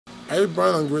I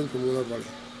born and grew in Pomona Valley.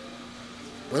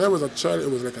 When I was a child, it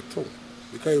was like a town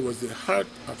because it was the heart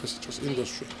of the citrus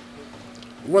industry.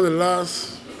 Over the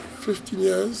last 15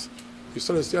 years, you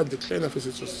started to see a decline of the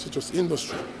citrus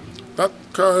industry. That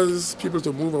caused people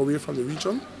to move away from the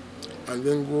region and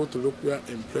then go to look where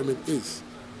employment is.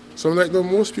 So like now,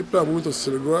 most people are moving to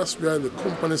Silgrass where the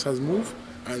companies has moved,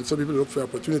 and some people look for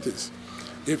opportunities.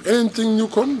 If anything new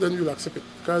comes, then you'll accept it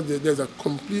because there's a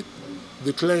complete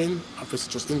decline of the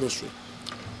citrus industry.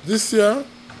 This year,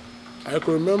 I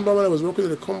can remember when I was working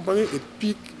in the company, it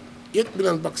peaked 8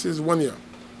 million boxes 1 year.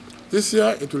 This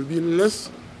year, it will be less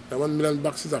than 1 million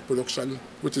boxes of production,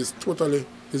 which is totally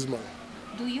dismal.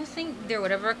 Do you think there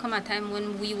would ever come a time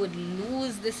when we would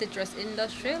lose the citrus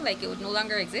industry, like it would no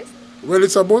longer exist? Well,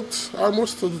 it's about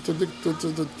almost to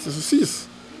cease.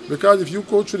 Because if you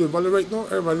go through the valley right now,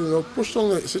 everybody push down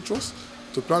the citrus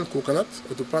to plant coconut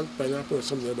or to plant pineapple or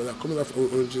something, but they're coming off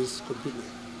oranges completely.